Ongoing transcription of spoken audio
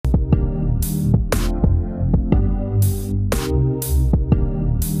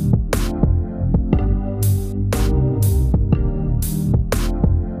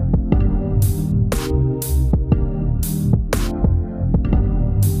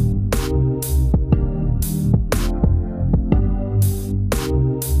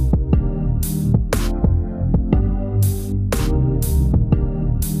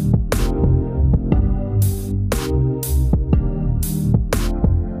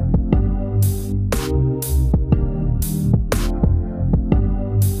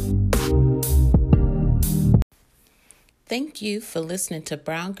Thank you for listening to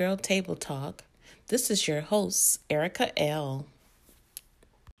Brown Girl Table Talk. This is your host, Erica L.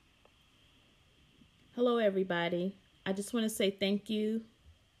 Hello, everybody. I just want to say thank you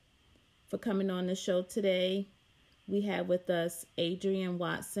for coming on the show today. We have with us Adrienne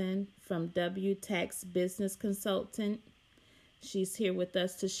Watson from W Tax Business Consultant. She's here with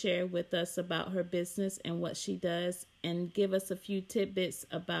us to share with us about her business and what she does and give us a few tidbits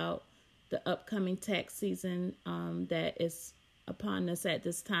about the upcoming tax season that is upon us at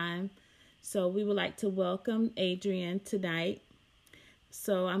this time. So we would like to welcome Adrienne tonight.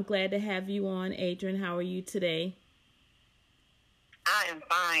 So I'm glad to have you on, Adrienne. How are you today? I am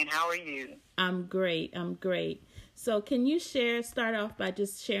fine. How are you? I'm great. So can you start off by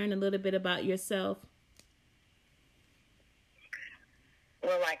just sharing a little bit about yourself?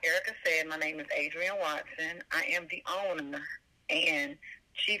 Well, like Erica said, my name is Adrienne Watson. I am the owner and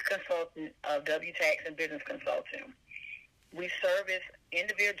chief consultant of W Tax and Business Consulting. We service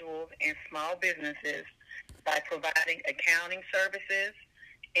individuals and small businesses by providing accounting services,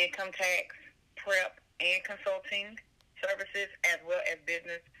 income tax, prep, and consulting services, as well as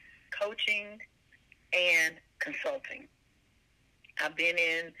business coaching and consulting. I've been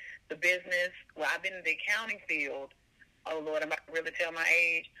in the accounting field, oh Lord, I'm about to really tell my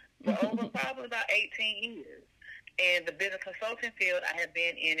age, for over probably about 18 years. And the business consulting field, I have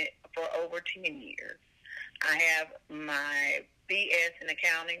been in it for over 10 years. I have my BS in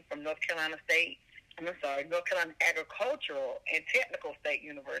accounting from North Carolina Agricultural and Technical State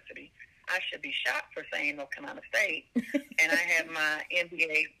University. I should be shot for saying North Carolina State. And I have my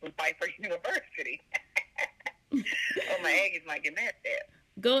MBA from Pfeiffer University. Oh, my Aggies might get mad at that.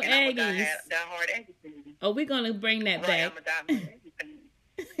 Go and Aggies. I'm a diehard Aggie fan. Oh, we're going to bring that back. I'm a diehard Aggie fan.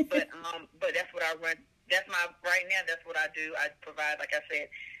 But that's what I run. That's what I do. I provide, like I said,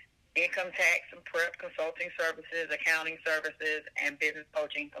 income tax and prep consulting services, accounting services, and business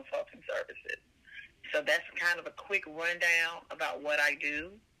coaching consulting services. So that's kind of a quick rundown about what I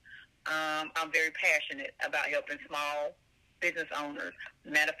do. I'm very passionate about helping small business owners.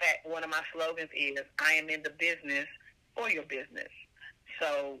 Matter of fact, one of my slogans is, I am in the business for your business.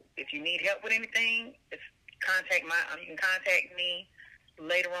 So if you need help with anything, you can contact me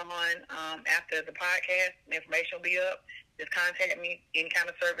later on after the podcast. The information will be up. Just contact me, any kind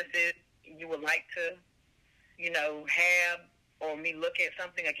of services you would like to, have, or me look at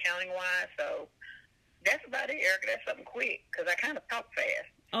something accounting-wise. So that's about it, Erica. That's something quick, because I kind of talk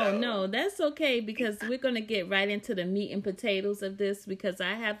fast. Oh, no, that's okay, because we're going to get right into the meat and potatoes of this, because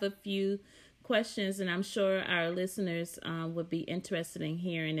I have a few questions, and I'm sure our listeners would be interested in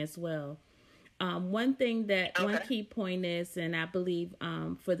hearing as well. One key point is, and I believe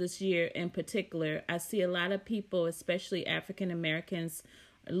for this year in particular, I see a lot of people, especially African Americans,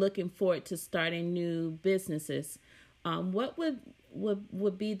 looking forward to starting new businesses. What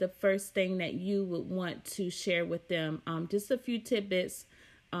would be the first thing that you would want to share with them? Just a few tidbits,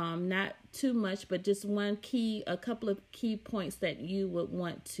 not too much, but just a couple of key points that you would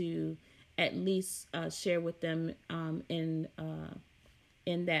want to at least share with them in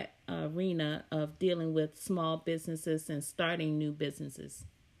that arena of dealing with small businesses and starting new businesses?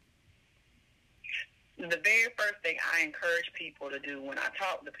 The very first thing I encourage people to do when I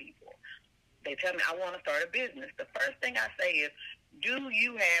talk to people, they tell me, I want to start a business. The first thing I say is, do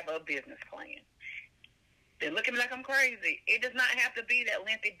you have a business plan? They look at me like I'm crazy. It does not have to be that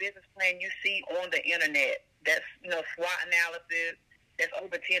lengthy business plan you see on the internet. That's SWOT analysis. That's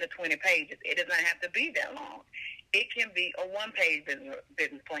over 10 to 20 pages. It does not have to be that long. It can be a one-page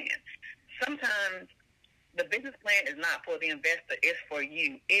business plan. Sometimes the business plan is not for the investor. It's for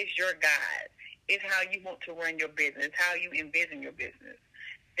you. It's your guide. It's how you want to run your business. It's how you envision your business.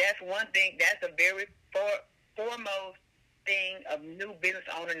 That's one thing. That's a very foremost thing a new business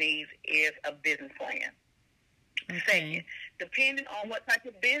owner needs is a business plan. Okay. Second, depending on what type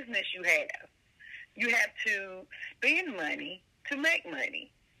of business you have to spend money to make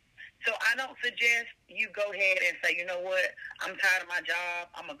money. So I don't suggest you go ahead and say, you know what, I'm tired of my job,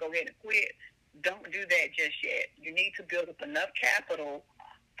 I'm going to go ahead and quit. Don't do that just yet. You need to build up enough capital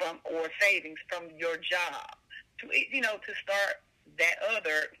or savings from your job to start that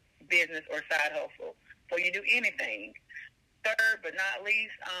other business or side hustle before you do anything. Third but not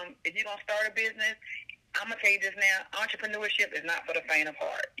least, if you're going to start a business, I'm going to tell you this now, entrepreneurship is not for the faint of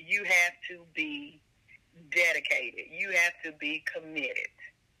heart. You have to be dedicated. You have to be committed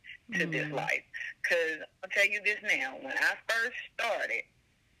to this life. Because I'll tell you this now, when I first started,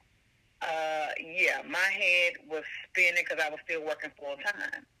 my head was spinning because I was still working full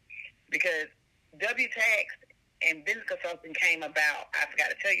time. Because W Tax and business consulting came about, I forgot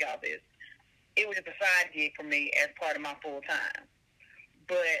to tell y'all this, it was just a side gig for me as part of my full time.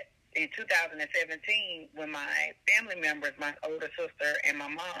 But in 2017, when my family members, my older sister and my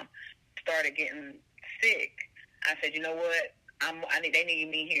mom, started getting sick, I said, you know what? They need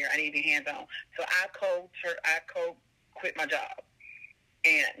me here. I need to be hands on. So I quit my job,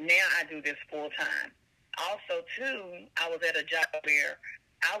 and now I do this full time. Also, too, I was at a job where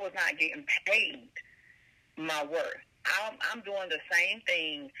I was not getting paid my worth. I'm doing the same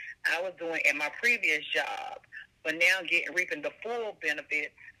thing I was doing at my previous job, but now reaping the full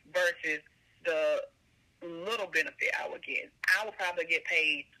benefit versus the little benefit I would get. I would probably get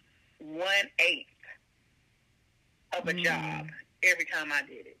paid 1/8 of a job every time I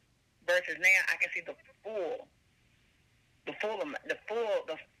did it, versus now I can see the full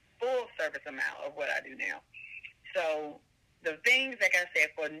service amount of what I do now. So the things, like I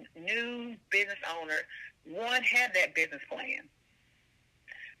said, for new business owners, one, have that business plan.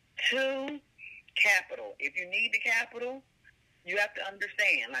 Two, capital. If you need the capital, you have to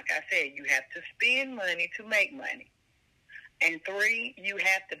understand, like I said, you have to spend money to make money. And three, you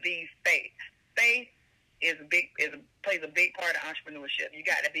have to be faith. Faith plays a big part of entrepreneurship. You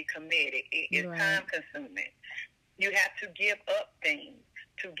got to be committed. It is time consuming. You have to give up things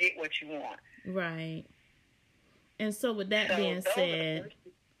to get what you want. Right. And so with that being said,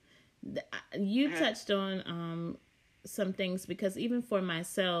 you touched on some things, because even for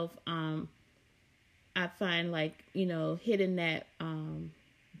myself, I find, like, hitting that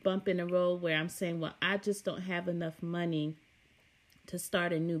bump in the road where I'm saying, well, I just don't have enough money to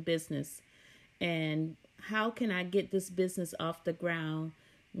start a new business. And how can I get this business off the ground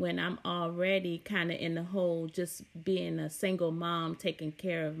when I'm already kind of in the hole, just being a single mom, taking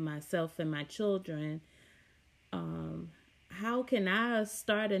care of myself and my children? How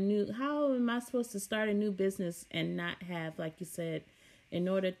am I supposed to start a new business and not have, like you said, in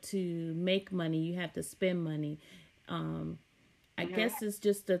order to make money, you have to spend money? I guess it's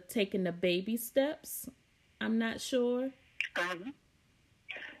just taking the baby steps. I'm not sure.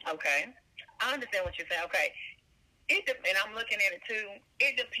 Okay. I understand what you're saying. Okay. And I'm looking at it too.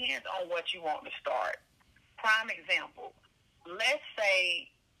 It depends on what you want to start. Prime example. Let's say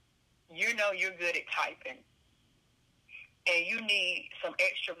you're good at typing, and you need some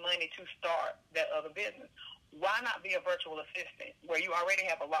extra money to start that other business. Why not be a virtual assistant where you already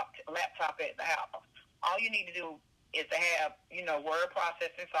have a laptop at the house? All you need to do is to have, word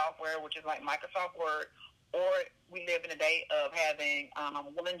processing software, which is like Microsoft Word, or we live in a day of having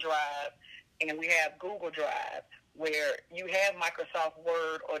OneDrive, and we have Google Drive, where you have Microsoft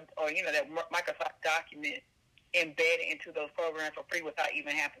Word or that Microsoft document embedded into those programs for free without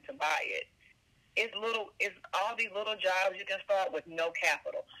even having to buy it. It's all these little jobs you can start with no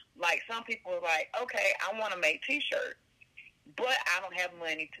capital. Like, some people are like, okay, I want to make T-shirts, but I don't have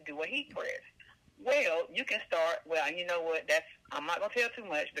money to do a heat press. Well, you can start. Well, you know what? I'm not gonna tell too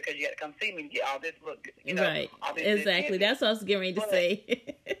much, because you got to come see me and get all this look. Right. Exactly. That's what I was getting ready to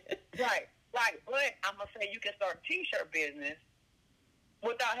say. Right. But I'm gonna say you can start a T-shirt business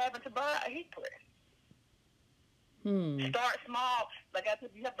without having to buy a heat press. Start small. Like I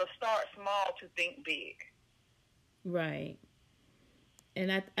said, you have to start small to think big. Right.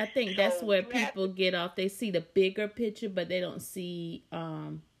 And I think that's where people get off. They see the bigger picture, but they don't see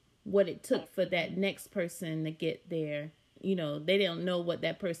what it took for that next person to get there. They don't know what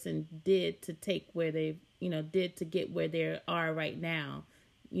that person did to take where they, did to get where they are right now.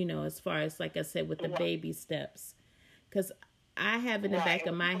 As far as, like I said, with the baby steps. Because I have in the back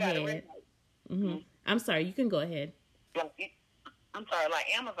of my head. I'm sorry, you can go ahead. I'm sorry, like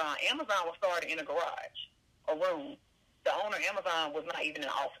Amazon. Amazon was started in a garage, a room. The owner of Amazon was not even in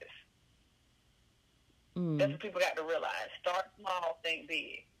office. That's what people got to realize. Start small, think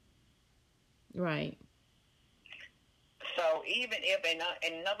big. Right. So even if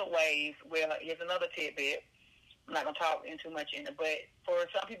in other ways, well, here's another tidbit. I'm not going to talk in too much in it, but for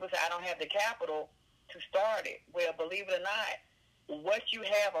some people say, I don't have the capital to start it. Well, believe it or not, what you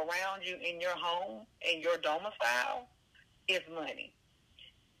have around you in your home, in your domicile, is money.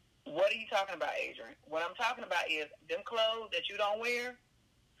 What are you talking about, Adrienne? What I'm talking about is them clothes that you don't wear,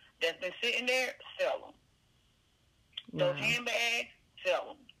 that's been sitting there, sell them. Wow. Those handbags, sell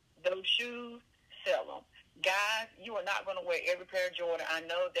them. Those shoes, sell them. Guys, you are not going to wear every pair of Jordan. I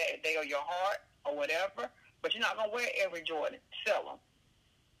know that they are your heart or whatever, but you're not going to wear every Jordan. Sell them.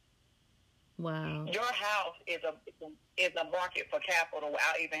 Wow. Your house is a market for capital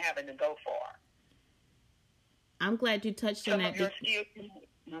without even having to go far. I'm glad you touched on that.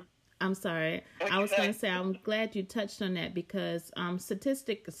 I'm sorry. I was going to say, I'm glad you touched on that, because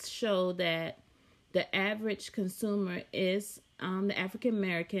statistics show that the average consumer is the African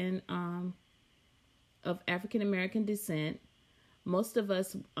American of African American descent. Most of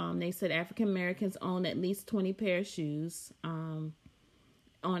us, they said African Americans own at least 20 pair of shoes on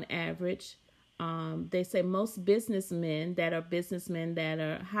average. They say most businessmen that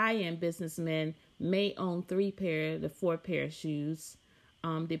are high-end businessmen may own 3 pair to 4 pair of shoes,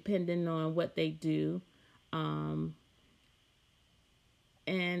 depending on what they do.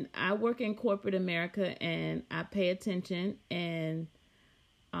 And I work in corporate America, and I pay attention, and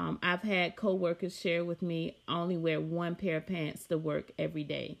I've had coworkers share with me only wear 1 pair of pants to work every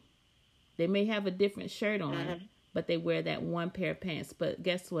day. They may have a different shirt on, but they wear that 1 pair of pants. But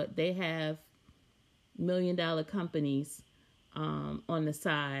guess what? They have $1 million companies on the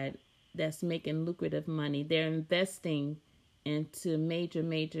side that's making lucrative money. They're investing into major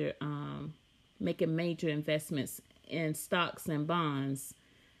making major investments in stocks and bonds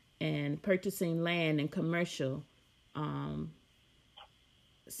and purchasing land and commercial.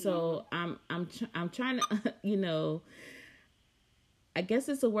 So I'm trying to, I guess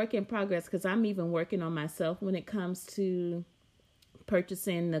it's a work in progress, because I'm even working on myself when it comes to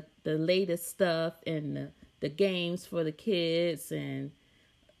purchasing the latest stuff and the games for the kids, and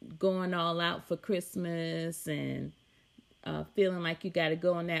going all out for Christmas, and feeling like you got to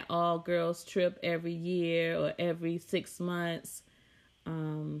go on that all girls trip every year or every 6 months.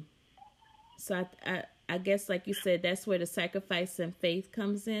 So I guess, like you said, that's where the sacrifice and faith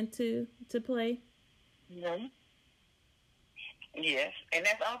comes into play. Mm-hmm. Yes, and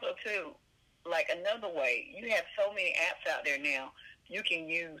that's also too, like, another way. You have so many apps out there now you can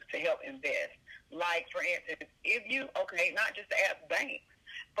use to help invest. Like, for instance, if you, not just the app, banks.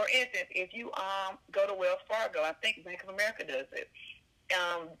 For instance, if you go to Wells Fargo, I think Bank of America does it.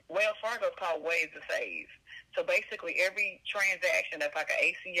 Wells Fargo is called Ways to Save. So basically, every transaction that's like an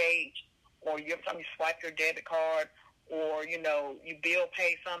ACH, or every time you swipe your debit card, or you bill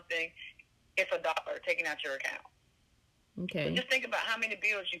pay something, it's $1 taken out your account. Okay. So just think about how many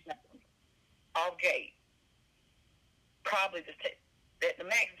bills you got off gate. Probably the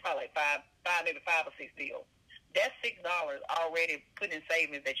max is probably like maybe 5 or 6 bills. That's $6 already put in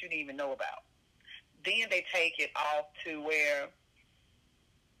savings that you didn't even know about. Then they take it off to where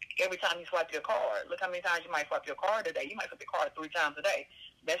every time you swipe your card, look how many times you might swipe your card today. You might swipe your card 3 times a day.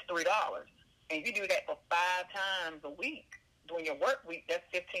 That's $3. And if you do that for 5 times a week during your work week, that's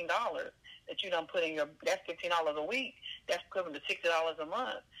 $15 that you done put in that's $15 a week. That's equivalent to $60 a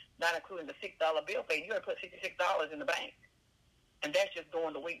month, not including the $6 bill pay. You got to put $66 in the bank. And that's just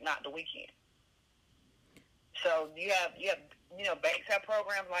during the week, not the weekend. So you have banks have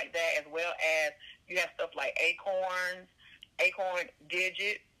programs like that, as well as you have stuff like Acorn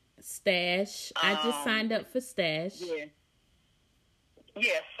Digit, Stash. I just signed up for Stash. Yeah,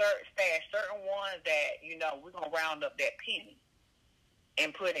 Stash. Certain ones that we're gonna round up that penny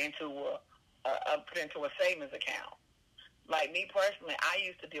and put into a savings account. Like me personally, I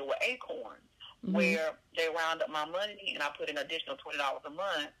used to deal with Acorn, where they round up my money and I put an additional $20 a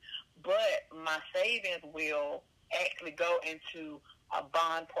month. But my savings will actually go into a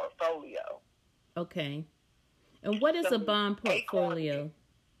bond portfolio. Okay. And what is a bond portfolio?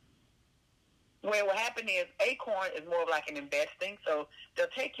 Well, what happened is Acorn is more like an investing. So they'll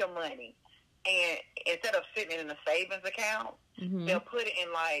take your money, and instead of sitting in a savings account, they'll put it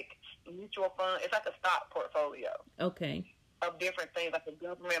in like mutual fund. It's like a stock portfolio. Okay. Of different things, like the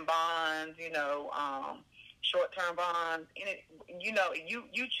government bonds, short-term bonds. And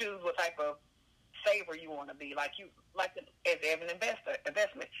you choose what type of saver you want to be. As an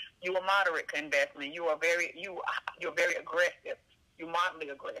investment, you are moderate investment. You're very aggressive. You're moderately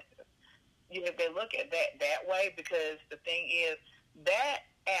aggressive. They look at that way, because the thing is that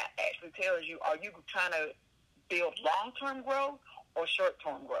app actually tells you, are you trying to build long-term growth or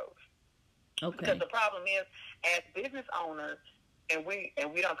short-term growth? Okay. Because the problem is, as business owners, and we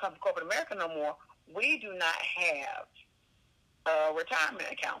don't come to corporate America no more, we do not have a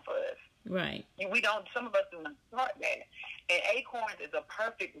retirement account for us. Right. We don't. Some of us do not start that, and Acorns is a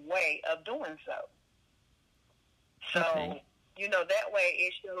perfect way of doing so. So, that way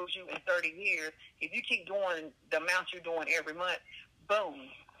it shows you in 30 years, if you keep doing the amounts you're doing every month, boom,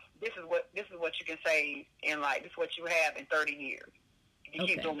 this is what you can save in this is what you have in 30 years. If you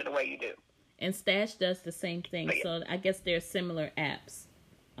keep doing it the way you do. And Stash does the same thing. So I guess they're similar apps.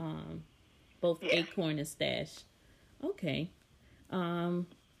 Both Acorn and Stash. Okay. I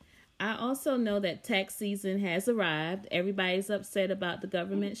also know that tax season has arrived. Everybody's upset about the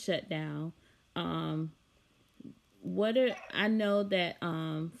government shutdown. I know that,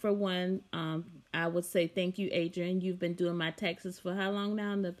 for one, I would say thank you, Adrienne. You've been doing my taxes for how long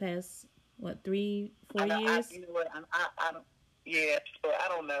now? In the past, 3-4 years? Yeah, so I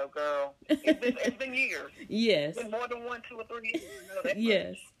don't know, girl. It's been years. Yes. It's been more than 1, 2, or 3 years. No, that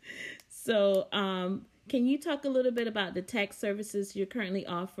Yes. much. So, can you talk a little bit about the tax services you're currently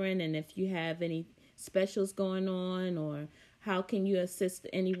offering, and if you have any specials going on, or how can you assist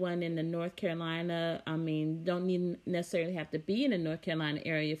anyone in the North Carolina? I mean, don't need necessarily have to be in the North Carolina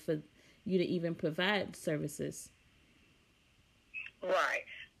area for you to even provide services. Right.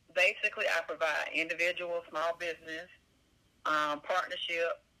 Basically, I provide individual, small business,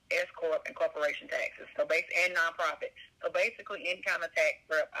 partnership, S corp, and corporation taxes. So and nonprofit. So basically, any kind of tax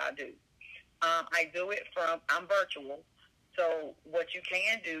prep I do. I do it I'm virtual. So what you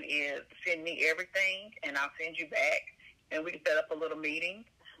can do is send me everything, and I'll send you back, and we can set up a little meeting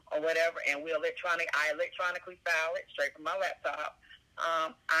or whatever, and I electronically file it straight from my laptop.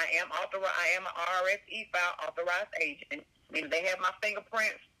 I am authorized. I am an RSE file authorized agent. Meaning they have my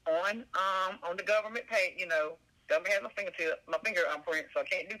fingerprints on the government page. You know, government has my fingerprint, so I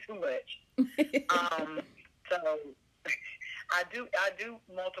can't do too much. So I do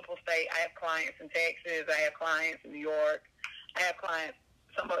multiple states. I have clients in Texas. I have clients in New York. I have clients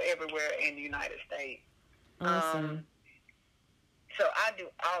somewhere everywhere in the United States. Awesome. So I do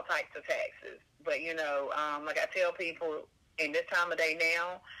all types of taxes. But, you know, like I tell people, in this time of day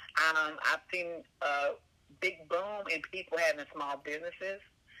now, I've seen a big boom in people having small businesses.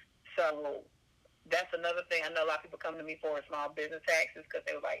 So that's another thing. I know a lot of people come to me for small business taxes because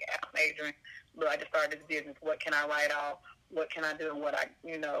they were like, Adrienne, look, I just started this business. What can I write off? What can I do? And what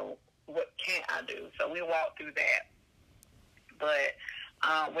can't I do? So we walk through that. But,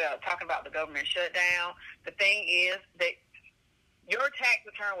 talking about the government shutdown, the thing is that your tax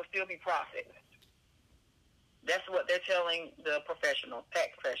return will still be processed. That's what they're telling the tax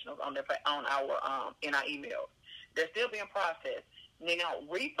professionals in our emails. They're still being processed. Now,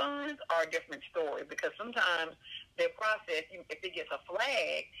 refunds are a different story because sometimes their process, if it gets a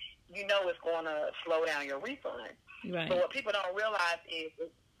flag, you know it's going to slow down your refund. Right. But what people don't realize is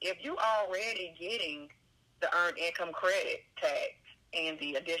if you already getting the earned income credit tax and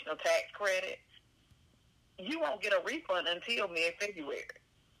the additional tax credit, you won't get a refund until mid-February.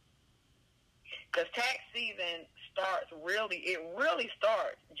 Because tax season really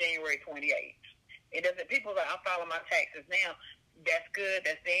starts January 28th. It doesn't, people are like, I'm filing my taxes now. That's good,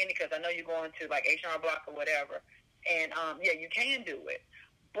 that's dandy, because I know you're going to like H&R Block or whatever. And, you can do it.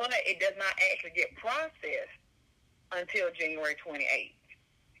 But it does not actually get processed until January 28th.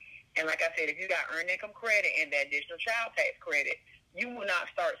 And like I said, if you got earned income credit and the additional child tax credit, you will not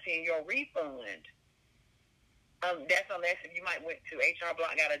start seeing your refund. That's unless if you might went to H&R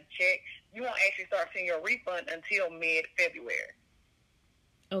Block and got a check. You won't actually start seeing your refund until mid-February.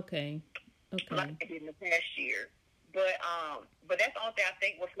 Okay. Like I did in the past year. But that's the only thing I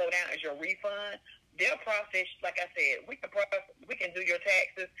think will slow down is your refund. They'll process, like I said, we can do your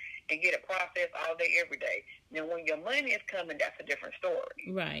taxes and get it processed all day, every day. Now, when your money is coming, that's a different story.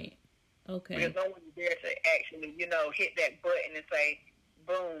 Right. Okay. Because no one is there to actually, hit that button and say,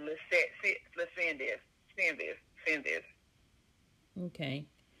 boom, let's send this. Okay.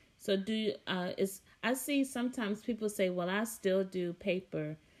 So I see sometimes people say, well, I still do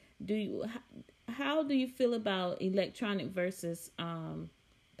paper. How do you feel about electronic versus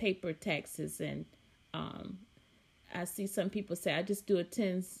paper taxes? And I see some people say, I just do a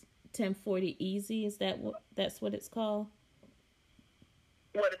 1040 easy. That's what it's called?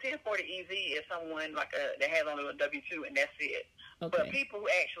 Well, the 1040 easy is someone that has only a W-2 and that's it. Okay. But people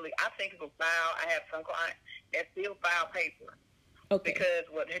actually, I think people file. I have some clients that still file paper. Okay. Because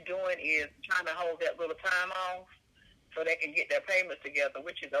what they're doing is trying to hold that little time off so they can get their payments together,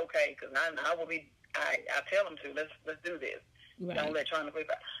 which is okay. Because I tell them to let's do this. Right. Don't electronically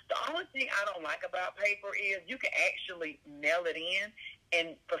file. The only thing I don't like about paper is you can actually mail it in,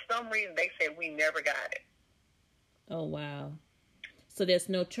 and for some reason they said we never got it. Oh wow. So there's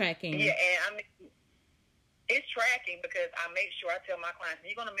no tracking. Yeah, and I mean, it's tracking because I make sure I tell my clients, if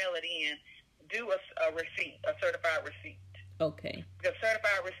you're going to mail it in, do a receipt, a certified receipt. Okay. The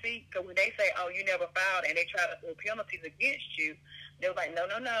certified receipt, because when they say, oh, you never filed, and they try to throw penalties against you, they're like, no,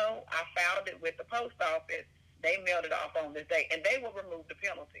 I filed it with the post office. They mailed it off on this day, and they will remove the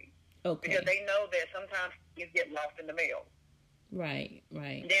penalty. Okay. Because they know that sometimes things get lost in the mail. Right.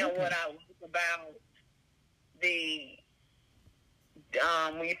 Then what I like about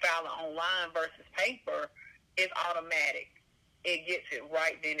when you file it online versus paper, it's automatic. It gets it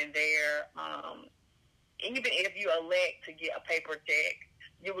right then and there. Even if you elect to get a paper check,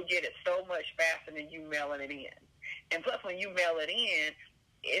 you will get it so much faster than you mailing it in. And plus, when you mail it in,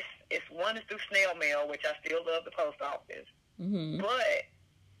 it's through snail mail, which I still love the post office. Mm-hmm. But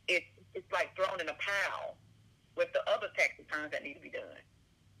it's like thrown in a pile. with the other tax returns that need to be done.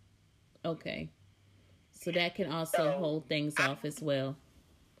 Okay. So that can also So hold things off as well.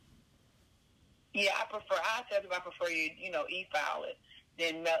 yeah, I tell people I prefer e-file it.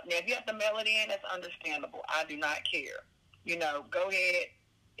 Then now if you have to mail it in, that's understandable. I do not care. Go ahead.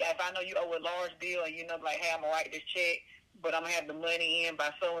 If I know you owe a large bill and like, hey, I'm gonna write this check, but I'm gonna have the money in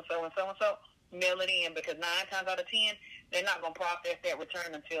by so and so and so and so, mail it in, because 9 times out of 10, they're not gonna process that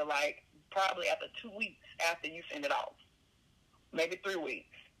return until like probably after 2 weeks after you send it off, maybe 3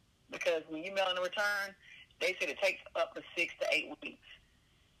 weeks, because when you mail in a return, they said it takes up to 6 to 8 weeks.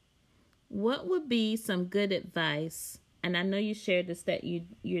 What would be some good advice? And I know you shared this that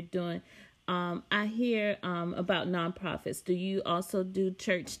you're doing. I hear about nonprofits. Do you also do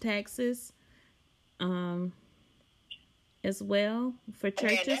church taxes as well for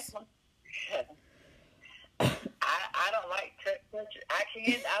churches? I don't like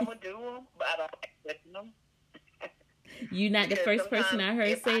churches. I would do them, but I don't like touching them. You're not the first person I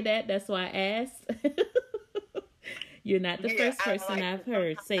heard say that. That's why I asked. You're not the first person I've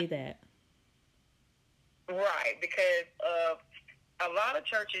heard say that. Right, because a lot of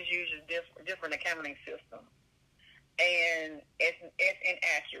churches use different accounting systems, and it's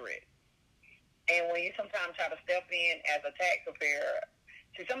inaccurate. And when you sometimes try to step in as a tax preparer,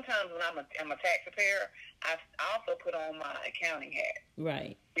 see, sometimes when I'm a tax preparer, I also put on my accounting hat.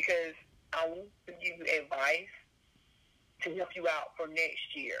 Right. Because I want to give you advice to help you out for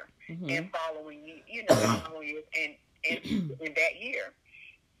next year and following years and in that year.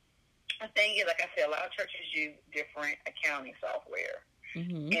 The thing is, like I said, a lot of churches use different accounting software.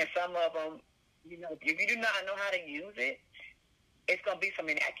 And some of them, if you do not know how to use it, it's going to be some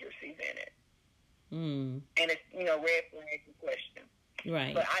inaccuracies in it. And it's, red flags and questions.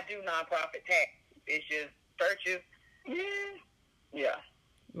 Right. But I do nonprofit tax. It's just churches. Yeah.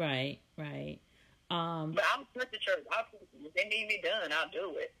 Right. But I'll put the church. If they need me done, I'll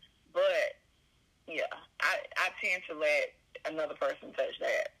do it. But, yeah, I tend to let another person touch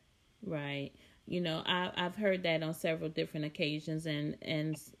that. Right. I've heard that on several different occasions, and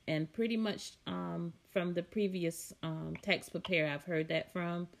pretty much from the previous tax preparer I've heard that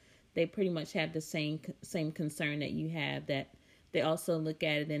from, they pretty much have the same concern that you have, that they also look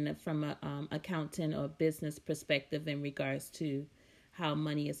at it from a accountant or business perspective in regards to how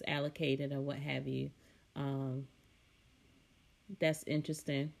money is allocated or what have you. That's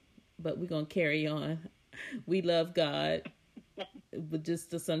interesting, but we're going to carry on. We love God. But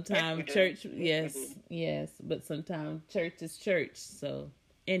just sometimes church, yes, but sometimes church is church. So,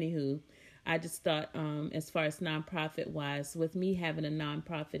 anywho, I just thought, as far as nonprofit wise, with me having a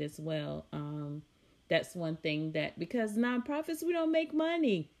nonprofit as well, that's one thing that, because nonprofits, we don't make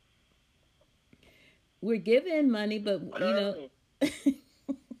money. We're given money, but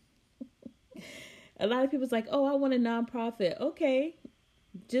a lot of people's like, oh, I want a nonprofit. Okay,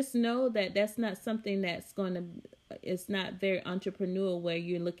 just know that that's not something that's going to. It's not very entrepreneurial where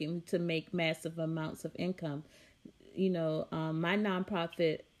you're looking to make massive amounts of income. My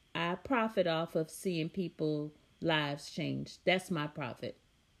nonprofit, I profit off of seeing people lives change. That's my profit.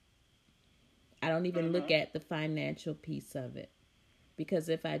 I don't even look at the financial piece of it, because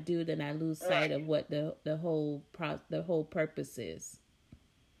if I do, then I lose sight of what the whole purpose is.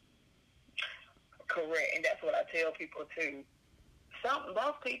 Correct, and that's what I tell people too.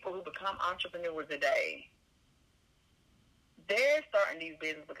 Most people who become entrepreneurs today, they're starting these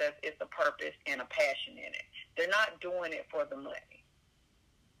businesses because it's a purpose and a passion in it. They're not doing it for the money.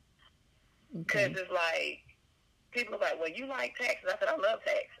 Because it's like, people are like, well, you like taxes? I said, I love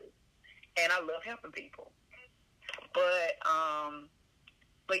taxes. And I love helping people. But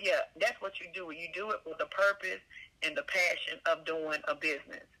yeah, that's what you do. You do it with the purpose and the passion of doing a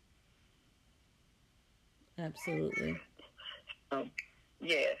business. Absolutely.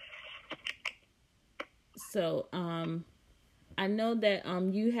 Yes. So, I know that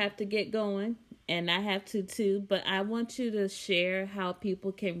you have to get going, and I have to too, but I want you to share how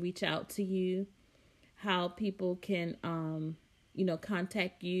people can reach out to you, how people can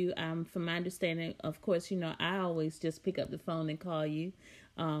contact you. From my understanding, of course, I always just pick up the phone and call you,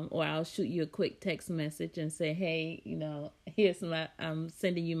 or I'll shoot you a quick text message and say, hey, here's I'm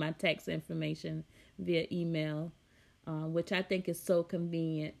sending you my tax information via email, which I think is so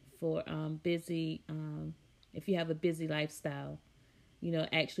convenient for busy. If you have a busy lifestyle,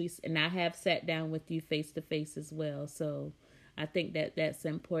 actually, and I have sat down with you face to face as well. So I think that that's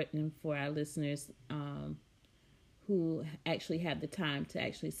important for our listeners who actually have the time to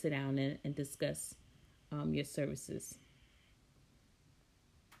actually sit down and discuss your services.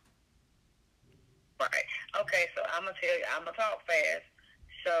 Right. Okay, so I'm going to tell you, I'm going to talk fast.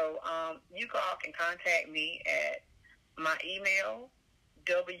 So you all can contact me at my email,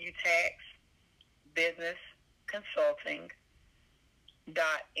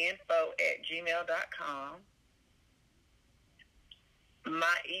 wtaxbusinessconsulting.info@gmail.com.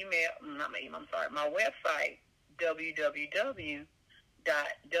 My website,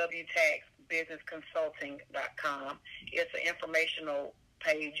 www.wtaxbusinessconsulting.com. It's an informational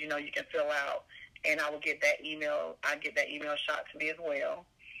page, you can fill out, and I will get that email. I get that email shot to me as well.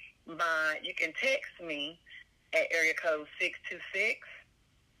 You can text me at area code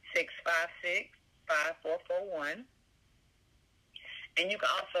 626-656-5441. And you can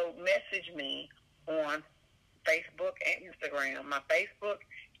also message me on Facebook and Instagram. My Facebook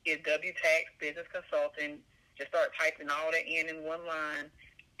is WTax Business Consulting. Just start typing all that in one line,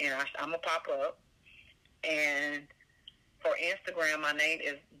 and I'm going to pop up. And for Instagram, my name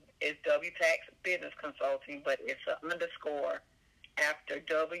is WTax Business Consulting, but it's an underscore after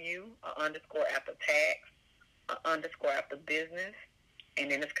W, an underscore after tax, an underscore after business,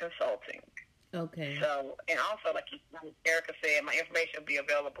 and then it's consulting. Okay. So, and also, like Erica said, my information will be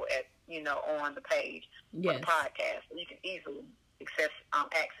available on the page for the podcast. You can easily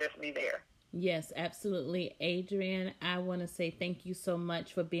access me there. Yes, absolutely. Adrienne, I want to say thank you so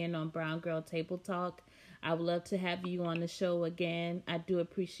much for being on Brown Girl Table Talk. I would love to have you on the show again. I do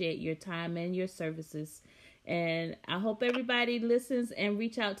appreciate your time and your services. And I hope everybody listens and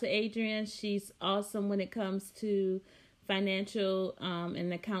reach out to Adrienne. She's awesome when it comes to financial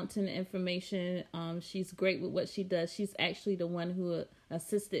and accounting information. She's great with what she does. She's actually the one who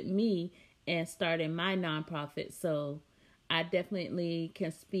assisted me in starting my nonprofit. So I definitely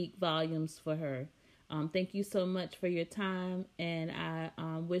can speak volumes for her. Thank you so much for your time. And I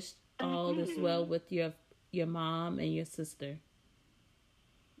wish all is well with your mom and your sister.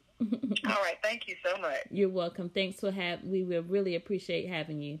 All right. Thank you so much. You're welcome. Thanks for we will really appreciate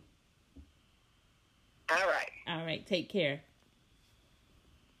having you. All right. All right. Take care.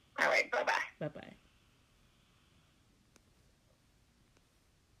 All right. Bye-bye. Bye-bye.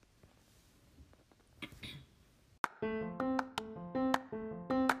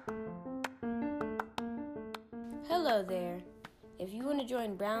 Hello there. If you want to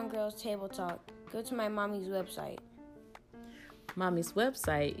join Brown Girls Table Talk, go to my mommy's website. Mommy's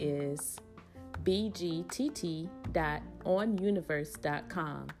website is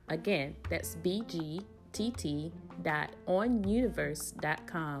bgtt.onuniverse.com. Again, that's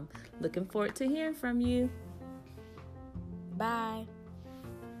bgtt.onuniverse.com. Looking forward to hearing from you. Bye.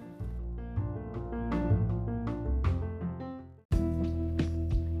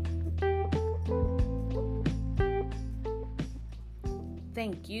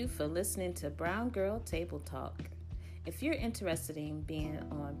 Thank you for listening to Brown Girl Table Talk. If you're interested in being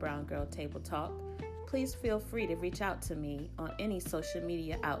on Brown Girl Table Talk, please feel free to reach out to me on any social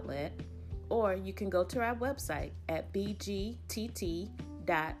media outlet, or you can go to our website at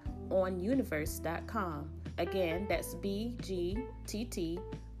bgtt.onuniverse.com. Again, that's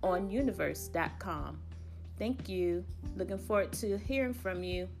bgtt.onuniverse.com. Thank you. Looking forward to hearing from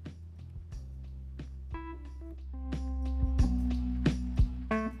you.